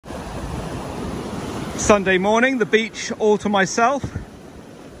Sunday morning, the beach all to myself.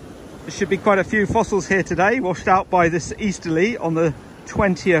 There should be quite a few fossils here today, washed out by this easterly on the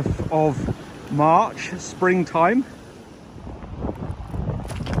 20th of March, springtime.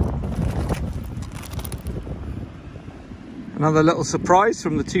 Another little surprise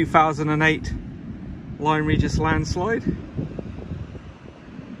from the 2008 Lyme Regis landslide.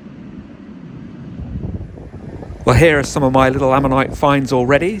 Well, here are some of my little ammonite finds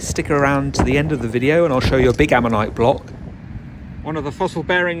already. Stick around to the end of the video and I'll show you a big ammonite block. One of the fossil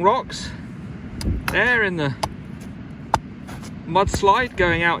bearing rocks there in the mudslide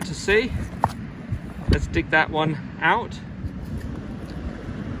going out to sea. Let's dig that one out.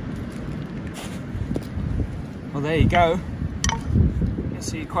 Well, there you go. You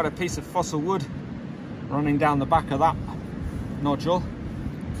see quite a piece of fossil wood running down the back of that nodule.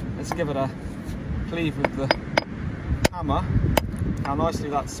 Let's give it a cleave with the hammer. How nicely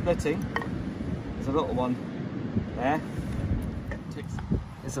that's splitting. There's a little one there.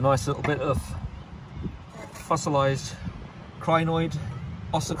 It's a nice little bit of fossilized crinoid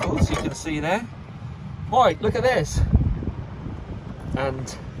ossicles you can see there. Right, look at this.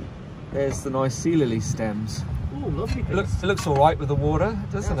 And there's the nice sea lily stems. Oh, lovely. It looks all right with the water,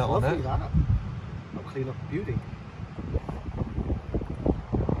 doesn't it? On it? That'll clean up the beauty.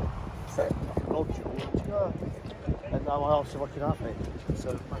 And now I also working out it.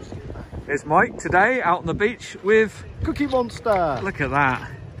 So there's Mike today out on the beach with Cookie Monster. Look at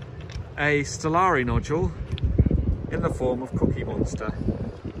that. A stellari nodule in the form of Cookie Monster.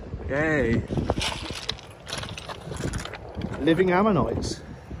 Yay. Living ammonites.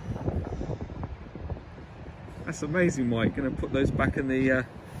 That's amazing, Mike. Going to put those back in the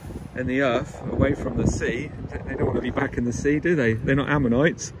earth, away from the sea. They don't want to be back in the sea, do they? They're not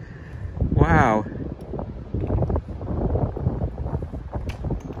ammonites. Wow.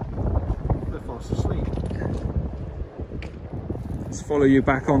 They're fast asleep. Let's follow you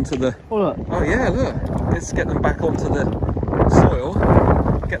back onto the... Oh, look. Oh yeah, look. Let's get them back onto the soil.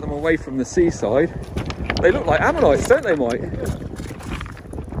 Get them away from the seaside. They look like ammonites, don't they, Mike?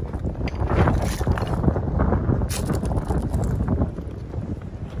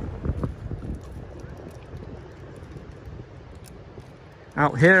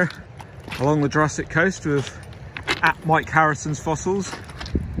 Out here along the Jurassic coast with at Mike Harrison's fossils.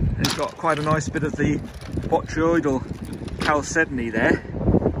 And he's got quite a nice bit of the botryoidal chalcedony there.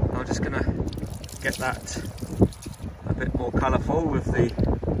 I'm just going to get that a bit more colourful with the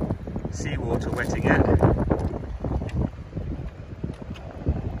seawater wetting it.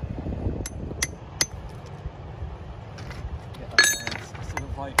 Sort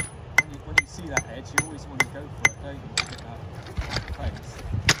of like when you see that edge, you always want to go for it, don't you? To get that face.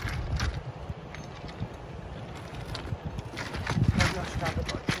 Maybe I should have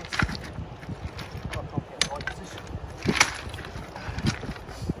it like this. I can't get the right position.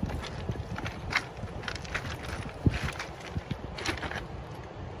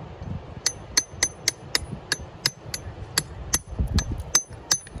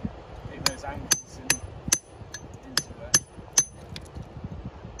 Take those angles into it.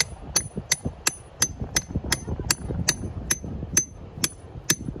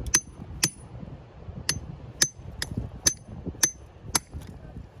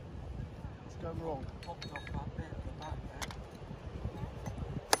 Go wrong. Popped off that bit at the back there.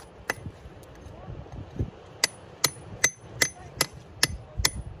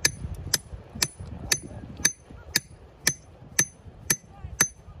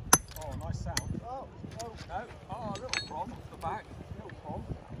 Oh, nice sound. Oh, No, oh, a little prom off the back. little prom.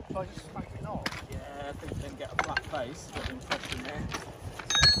 So I just smack it off. Yeah, I think then get a flat face, get the infection there.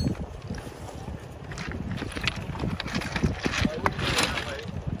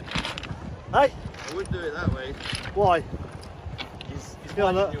 Hey, I wouldn't do it that way. why? He's Yeah,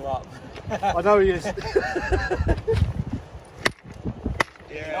 winding look. you up. I know he is.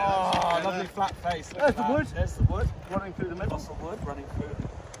 Yeah. Oh, lovely flat face. Look There's at the that. wood. There's the wood. Running through the middle. Fossil wood running through the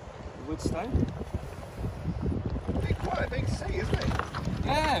woodstone. Quite a big sea, isn't it?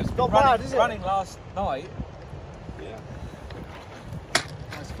 Yeah, it's Not running, bad, is it? running last night. Yeah.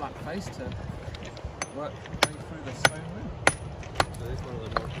 Nice flat face to work way through the stone wood. So this one of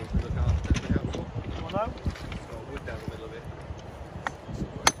the more to look after. Look out for. You want to know? It's got wood down the middle of it. It's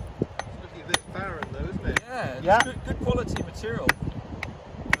looking a bit barren though, isn't it? Yeah, it's Yeah. good quality material.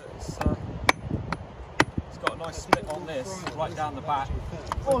 It's got a nice split on this, right down the back.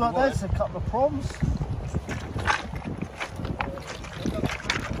 Oh, look, there's a couple of proms.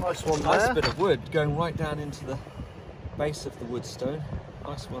 Nice one Nice there. bit of wood going right down into the base of the woodstone.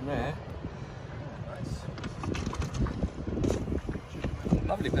 Nice one there.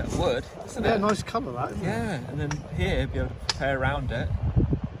 lovely bit of wood, isn't Yeah, it? nice colour that, isn't it? Yeah, and then here, be able to prepare around it.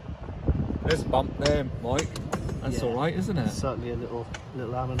 There's a bump there, Mike. That's Yeah. all right, isn't it? Certainly a little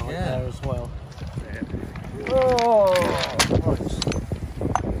ammonite Yeah. there as well. Oh, Right.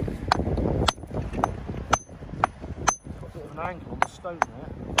 Got a bit of an angle on the stone there.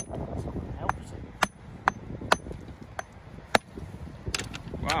 That's not going to help, is it?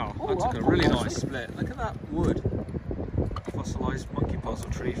 wow, Oh, that took a that's really nice. nice split. Look at that wood. Fossilised monkey puzzle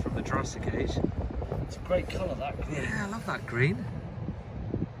tree from the Jurassic Age. It's a great colour, that green. Yeah, I love that green.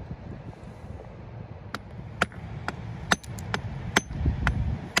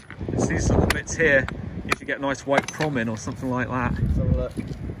 It's these little bits here, if you get a nice white prom in or something like that. Let's have a look.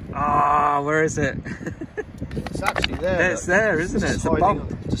 Ah, where is it? It's actually there. There, it's there, isn't it? It's a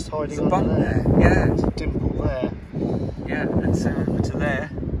bump. Just hiding It's a under bump there. there, yeah. There's a dimple there. Yeah, and so over to there,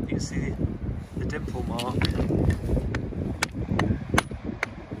 you can see the dimple mark.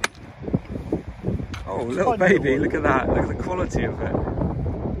 Oh, little Tiny baby, little look at that. Look at the quality of it.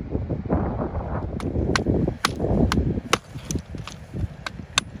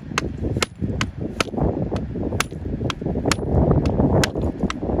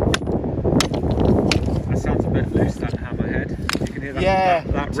 That sounds a bit loose, that hammerhead. You can hear that, Yeah,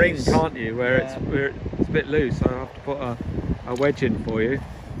 that it ring, is. can't you? Where Yeah. it's a bit loose, so I'll have to put a wedge in for you.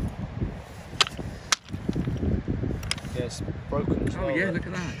 Yeah, it's broken as Oh well. yeah, look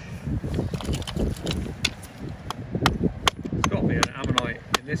at that. There's got to be an ammonite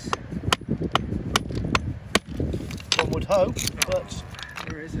in this. One would hope, but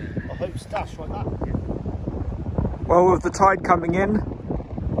Where is it? I hope stash like that. Well, with the tide coming in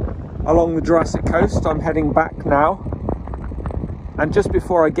along the Jurassic coast, I'm heading back now. And just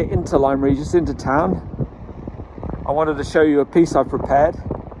before I get into Lyme Regis, into town, I wanted to show you a piece I've prepared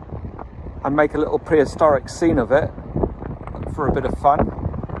and make a little prehistoric scene of it for a bit of fun.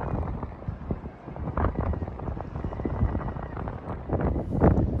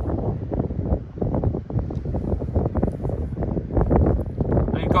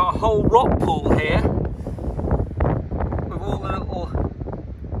 Now you've got a whole rock pool here with all the little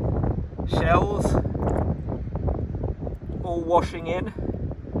shells all washing in.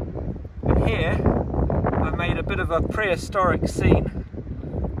 And here I've made a bit of a prehistoric scene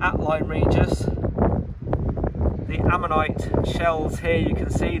at Lyme Regis. The ammonite shells here you can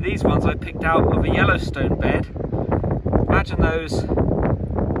see, these ones I picked out of a Yellowstone bed. Imagine those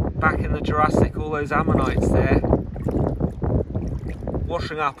back in the Jurassic, all those ammonites there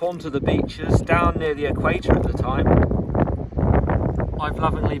washing up onto the beaches down near the equator at the time. I've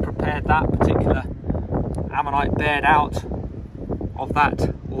lovingly prepared that particular ammonite bed out of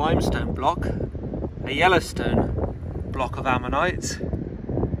that limestone block, a Yellowstone block of ammonites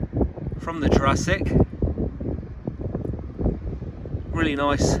from the Jurassic. Really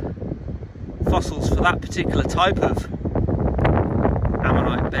nice fossils for that particular type of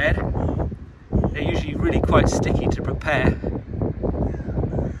ammonite bed. They're usually really quite sticky to prepare.